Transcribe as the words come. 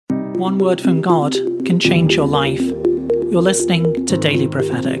one word from God can change your life. You're listening to Daily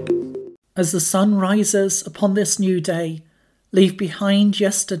Prophetic. As the sun rises upon this new day, leave behind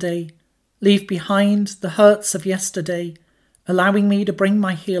yesterday. Leave behind the hurts of yesterday, allowing me to bring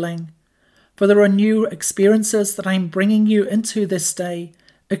my healing. For there are new experiences that I am bringing you into this day,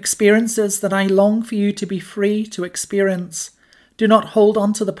 experiences that I long for you to be free to experience. Do not hold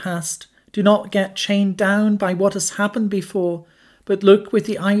on to the past. Do not get chained down by what has happened before, but look with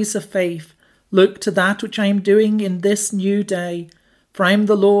the eyes of faith. Look to that which I am doing in this new day. For I am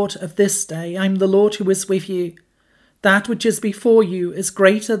the Lord of this day. I am the Lord who is with you. That which is before you is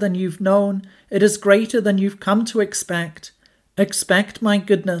greater than you've known. It is greater than you've come to expect. Expect my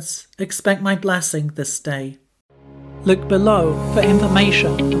goodness. Expect my blessing this day. Look below for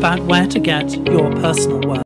information about where to get your personal word.